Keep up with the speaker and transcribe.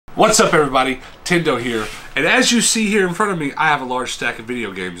What's up, everybody? Tendo here, and as you see here in front of me, I have a large stack of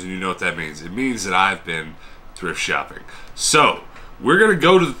video games, and you know what that means. It means that I've been thrift shopping. So, we're going to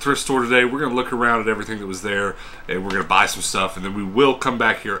go to the thrift store today, we're going to look around at everything that was there, and we're going to buy some stuff, and then we will come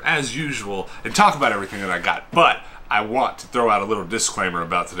back here, as usual, and talk about everything that I got. But, I want to throw out a little disclaimer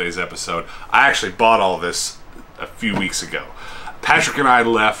about today's episode. I actually bought all this a few weeks ago. Patrick and I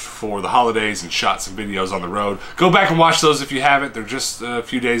left for the holidays and shot some videos on the road. Go back and watch those if you haven't. They're just a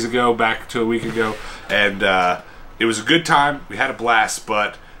few days ago, back to a week ago. And it was a good time. We had a blast,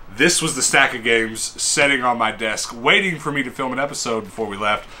 but this was the stack of games sitting on my desk, waiting for me to film an episode before we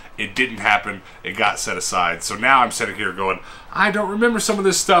left. It didn't happen. It got set aside. So now I'm sitting here going, I don't remember some of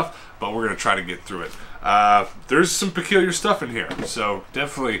this stuff, but we're going to try to get through it. There's some peculiar stuff in here, so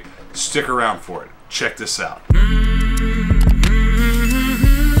definitely stick around for it. Check this out.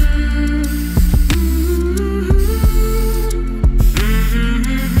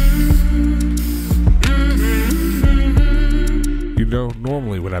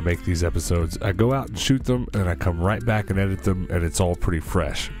 Normally when I make these episodes, I go out and shoot them, and I come right back and edit them, and it's all pretty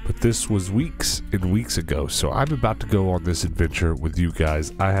fresh. But this was weeks and weeks ago, so I'm about to go on this adventure with you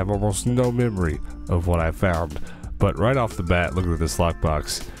guys. I have almost no memory of what I found, but right off the bat, looking at this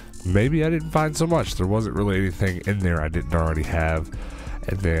lockbox, maybe I didn't find so much. There wasn't really anything in there I didn't already have.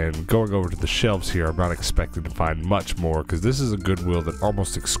 And then going over to the shelves here, I'm not expecting to find much more, because this is a Goodwill that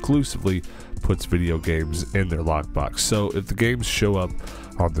almost exclusively puts video games in their lockbox. So if the games show up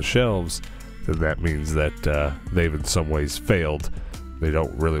on the shelves, then that means that they've in some ways failed. They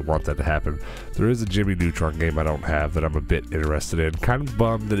don't really want that to happen. There is a Jimmy Neutron game I don't have that I'm a bit interested in. Kind of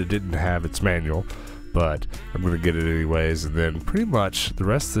bummed that it didn't have its manual, but I'm going to get it anyways. And then pretty much the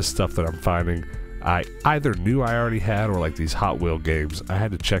rest of this stuff that I'm finding, I either knew I already had, or like these Hot Wheel games. I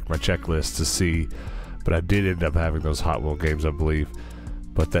had to check my checklist to see, but I did end up having those Hot Wheel games, I believe.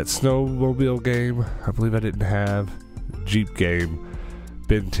 But that snowmobile game, I believe I didn't have. Jeep game,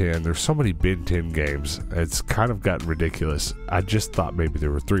 Ben 10. There's so many Ben 10 games. It's kind of gotten ridiculous. I just thought maybe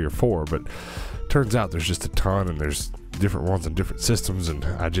there were 3 or 4, but turns out there's just a ton, and there's different ones on different systems, and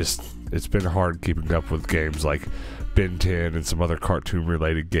it's been hard keeping up with games like Ben 10 and some other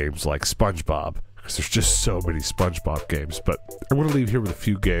cartoon-related games like SpongeBob, because there's just so many SpongeBob games. But I'm going to leave here with a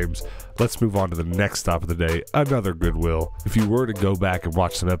few games. Let's move on to the next stop of the day, another Goodwill. If you were to go back and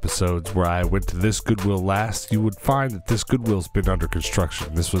watch some episodes where I went to this Goodwill last, you would find that this Goodwill's been under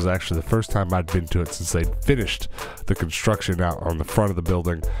construction. This was actually the first time I'd been to it since they'd finished the construction out on the front of the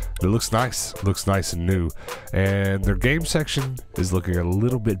building. It looks nice. It looks nice and new. And their game section is looking a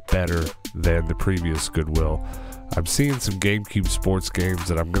little bit better than the previous Goodwill. I'm seeing some Gamecube sports games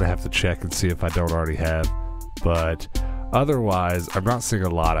that I'm going to have to check and see if I don't already have. But otherwise, I'm not seeing a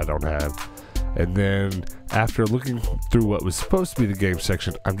lot I don't have. And then after looking through what was supposed to be the game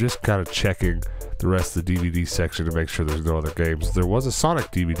section, I'm just kind of checking the rest of the DVD section to make sure there's no other games. There was a Sonic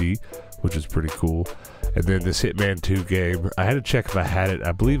DVD, which is pretty cool. And then this Hitman 2 game, I had to check if I had it.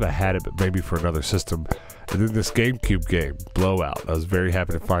 I believe I had it, but maybe for another system. And then this Gamecube game, Blowout. I was very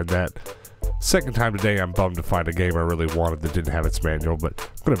happy to find that. Second time today, I'm bummed to find a game I really wanted that didn't have its manual, but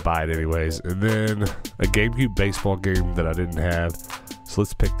I'm going to buy it anyways. And then a GameCube baseball game that I didn't have, so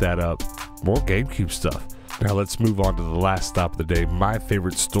let's pick that up. More GameCube stuff. Now let's move on to the last stop of the day, my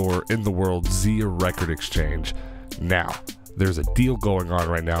favorite store in the world, Zia Record Exchange. Now, there's a deal going on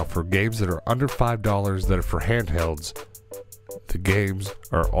right now for games that are under $5 that are for handhelds. The games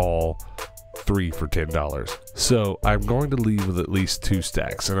are all 3 for $10. So I'm going to leave with at least 2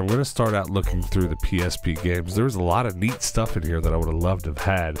 stacks, and I'm going to start out looking through the PSP games. There was a lot of neat stuff in here that I would have loved to have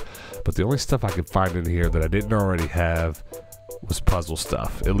had, but the only stuff I could find in here that I didn't already have was puzzle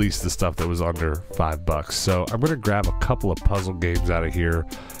stuff, at least the stuff that was under $5. So I'm going to grab a couple of puzzle games out of here,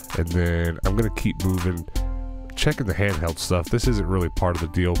 and then I'm going to keep moving, checking the handheld stuff. This isn't really part of the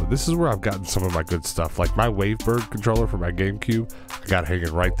deal, but this is where I've gotten some of my good stuff. Like my Wavebird controller for my GameCube, I got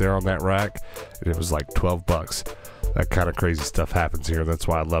hanging right there on that rack, and it was like $12. That kind of crazy stuff happens here. That's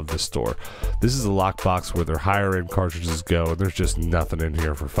why I love this store. This is a lockbox where their higher end cartridges go, and there's just nothing in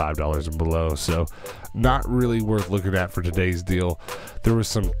here for $5 and below, so not really worth looking at for today's deal. There was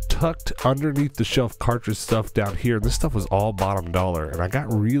some tucked underneath the shelf cartridge stuff down here. This stuff was all bottom dollar, and I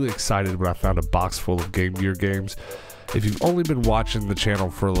got really excited when I found a box full of Game Gear games. If you've only been watching the channel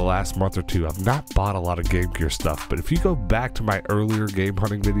for the last month or two, I've not bought a lot of Game Gear stuff, but if you go back to my earlier game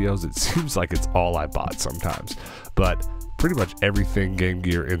hunting videos, it seems like it's all I bought sometimes. But pretty much everything Game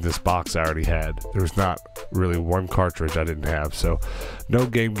Gear in this box I already had. There's not really one cartridge I didn't have, so no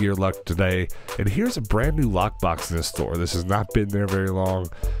Game Gear luck today. And here's a brand new lockbox in this store. This has not been there very long.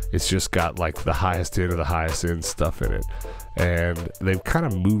 It's just got like the highest end of the highest end stuff in it. and they've kind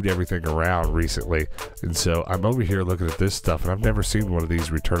of moved everything around recently. And so I'm over here looking at this stuff, and I've never seen one of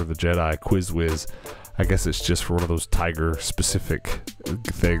these Return of the Jedi Quiz Whiz. I guess it's just for one of those Tiger specific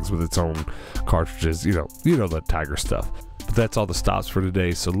things with its own cartridges. You know the Tiger stuff. But that's all the stops for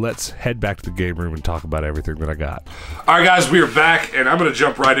today, so let's head back to the game room and talk about everything that I got. Alright guys, we are back, and I'm going to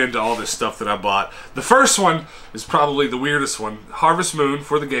jump right into all this stuff that I bought. The first one is probably the weirdest one. Harvest Moon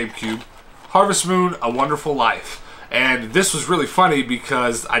for the Gamecube. Harvest Moon, A Wonderful Life. And this was really funny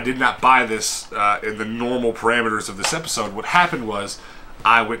because I did not buy this in the normal parameters of this episode. What happened was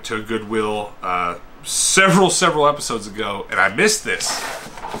I went to a Goodwill several episodes ago, and I missed this.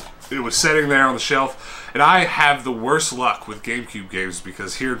 It was sitting there on the shelf. And I have the worst luck with GameCube games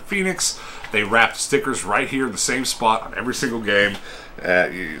because here in Phoenix, they wrap stickers right here in the same spot on every single game.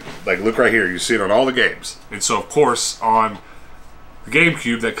 Like, look right here. You see it on all the games. And so, of course, on the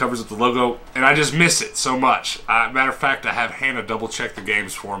GameCube, that covers up the logo, and I just miss it so much. Matter of fact, I have Hannah double-check the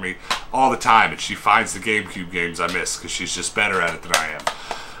games for me all the time, and she finds the GameCube games I miss because she's just better at it than I am.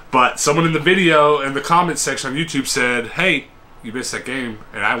 But someone in the video, in the comments section on YouTube said, hey, you missed that game,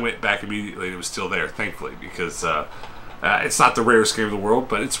 and I went back immediately, and it was still there, thankfully, because it's not the rarest game in the world,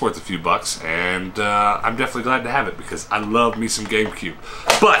 but it's worth a few bucks, and I'm definitely glad to have it, because I love me some GameCube.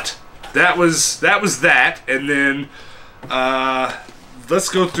 But that was that, and then let's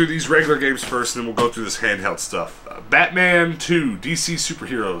go through these regular games first, and then we'll go through this handheld stuff. Batman 2, DC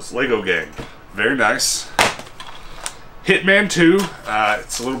Superheroes, Lego game. Very nice. Hitman 2,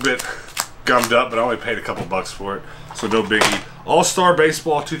 it's a little bit gummed up, but I only paid a couple bucks for it, so no biggie. All-Star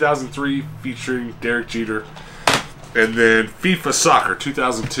Baseball 2003 featuring Derek Jeter. And then FIFA Soccer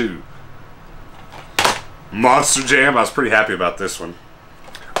 2002. Monster Jam, I was pretty happy about this one.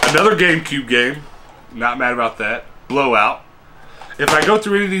 Another GameCube game, not mad about that. Blowout. If I go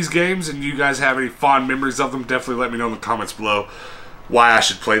through any of these games and you guys have any fond memories of them, definitely let me know in the comments below why I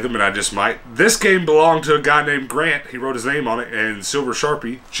should play them, and I just might. This game belonged to a guy named Grant. He wrote his name on it in Silver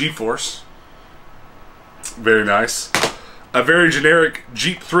Sharpie. G-Force. Very nice. A very generic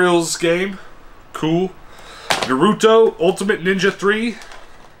Jeep Thrills game. Cool. Naruto Ultimate Ninja 3.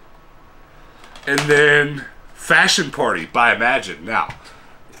 And then Fashion Party by Imagine. Now,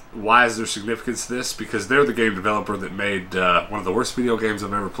 why is there significance to this? Because they're the game developer that made one of the worst video games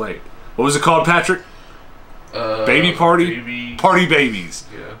I've ever played. What was it called, Patrick? Baby Party? Party Babies.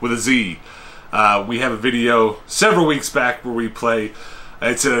 Yeah. With a Z. We have a video several weeks back where we play...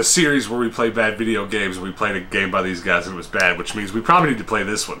 It's a series where we play bad video games. We played a game by these guys and it was bad, which means we probably need to play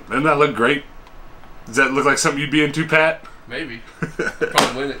this one. Doesn't that look great? Does that look like something you'd be into, Pat? Maybe.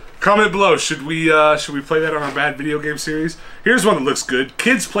 Probably win it. Comment below. Should we play that on our bad video game series? Here's one that looks good.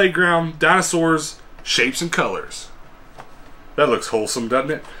 Kids Playground, Dinosaurs, Shapes and Colors. That looks wholesome, doesn't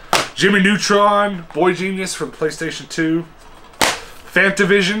it? Jimmy Neutron, Boy Genius for the PlayStation 2.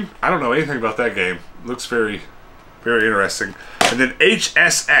 Fantavision. I don't know anything about that game. Looks very, very interesting. And then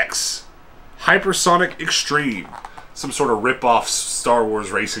HSX, Hypersonic Extreme. Some sort of rip-off Star Wars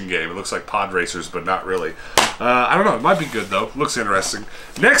racing game. It looks like Pod Racers, but not really. I don't know. It might be good, though. Looks interesting.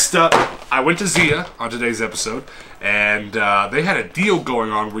 Next up, I went to Zia on today's episode, and they had a deal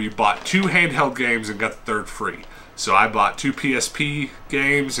going on where you bought 2 handheld games and got the third free. So I bought 2 PSP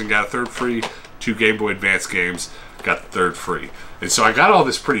games and got a third free, 2 Game Boy Advance games, got the third free. And so I got all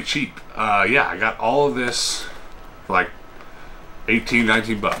this pretty cheap. Yeah, I got all of this for like 18,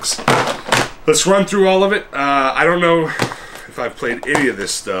 19 bucks. Let's run through all of it. I don't know if I've played any of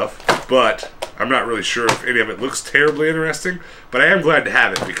this stuff, but I'm not really sure if any of it looks terribly interesting, but I am glad to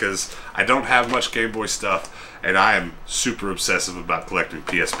have it because I don't have much Game Boy stuff, and I am super obsessive about collecting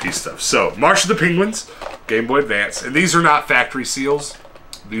PSP stuff. So, March of the Penguins, Game Boy Advance, and these are not factory seals.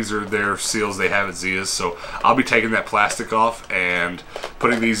 These are their seals they have at Zia's, so I'll be taking that plastic off and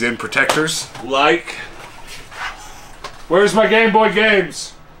putting these in protectors, like... Where's my Game Boy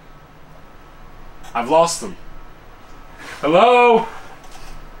games? I've lost them. Hello?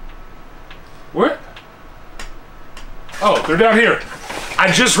 Where? Oh, they're down here. I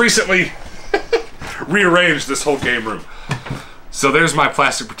just recently rearranged this whole game room. So there's my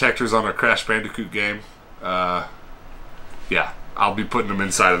plastic protectors on a Crash Bandicoot game. Yeah, I'll be putting them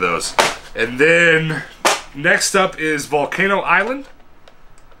inside of those. And then next up is Volcano Island,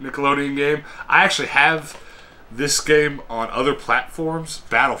 Nickelodeon game. I actually have this game on other platforms,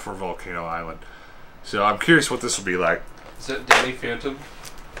 Battle for Volcano Island. So I'm curious what this will be like. Is that Danny Phantom?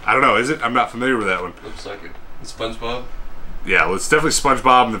 I don't know, is it? I'm not familiar with that one. Looks like it. SpongeBob? Yeah, well, it's definitely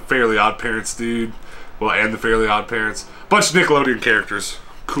SpongeBob and the Fairly Odd Parents dude. Well, and the Fairly Odd Parents. Bunch of Nickelodeon characters.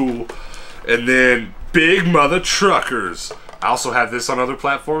 Cool. And then Big Mother Truckers. I also have this on other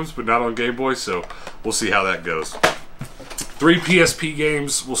platforms, but not on Game Boy, so we'll see how that goes. 3 PSP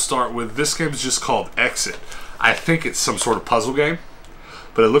games we'll start with. This game is just called Exit. I think it's some sort of puzzle game,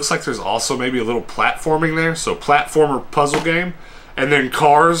 but it looks like there's also maybe a little platforming there. So platformer puzzle game. And then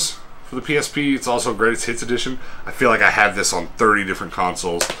Cars for the PSP. It's also Greatest Hits Edition. I feel like I have this on 30 different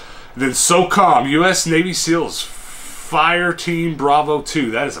consoles. And then SOCOM, U.S. Navy SEALs, Fire Team Bravo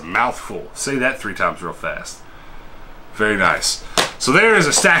 2. That is a mouthful. Say that 3 times real fast. Very nice. So there is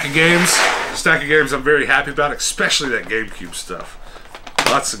a stack of games. A stack of games I'm very happy about, especially that GameCube stuff.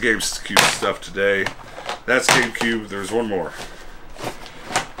 Lots of GameCube stuff today. That's GameCube. There's one more.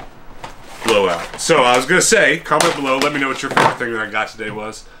 Blowout. So I was going to say, comment below. Let me know what your favorite thing that I got today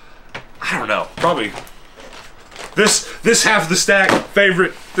was. I don't know. Probably this half the stack,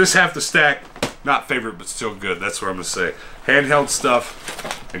 favorite. This half the stack, not favorite, but still good. That's what I'm going to say. Handheld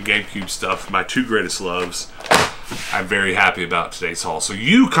stuff and GameCube stuff. My 2 greatest loves. I'm very happy about today's haul. So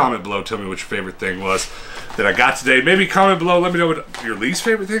you comment below, tell me what your favorite thing was that I got today. Maybe comment below, let me know what your least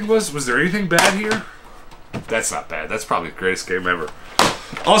favorite thing was. Was there anything bad here? That's not bad. That's probably the greatest game ever.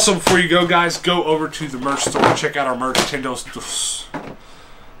 Also, before you go, guys, go over to the merch store. Check out our merch, that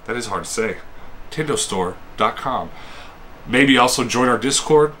is hard to say. Tendostore.com. Maybe also join our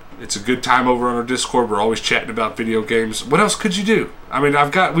Discord. It's a good time over on our Discord. We're always chatting about video games. What else could you do? I mean,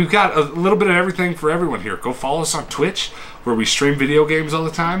 we've got a little bit of everything for everyone here. Go follow us on Twitch, where we stream video games all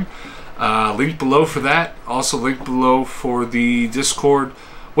the time. Link below for that. Also, link below for the Discord.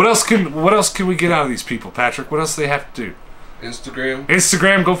 What else can we get out of these people, Patrick? What else do they have to do?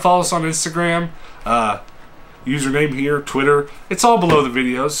 Instagram. Go follow us on Instagram. Username here, Twitter. It's all below the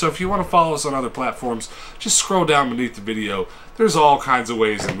videos. So if you want to follow us on other platforms, just scroll down beneath the video. There's all kinds of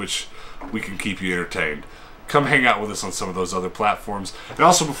ways in which we can keep you entertained. Come hang out with us on some of those other platforms. And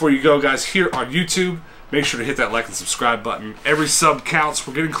also, before you go, guys, here on YouTube, make sure to hit that like and subscribe button. Every sub counts.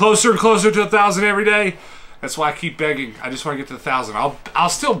 We're getting closer and closer to 1,000 every day. That's why I keep begging. I just want to get to 1,000. I'll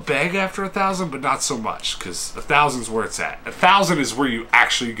still beg after 1,000, but not so much, because 1,000 is where it's at. 1,000 is where you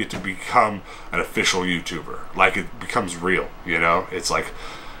actually get to become an official YouTuber. Like, it becomes real, you know? It's like,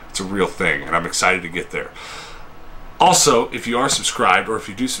 it's a real thing, and I'm excited to get there. Also, if you are subscribed, or if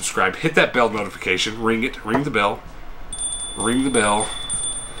you do subscribe, hit that bell notification. Ring it. Ring the bell. Ring the bell.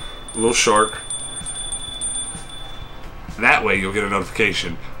 A little shark. That way, you'll get a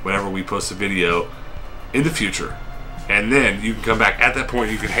notification whenever we post a video in the future, and then you can come back at that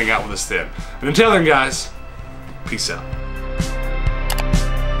point. You can hang out with us then. And until then, guys, peace out.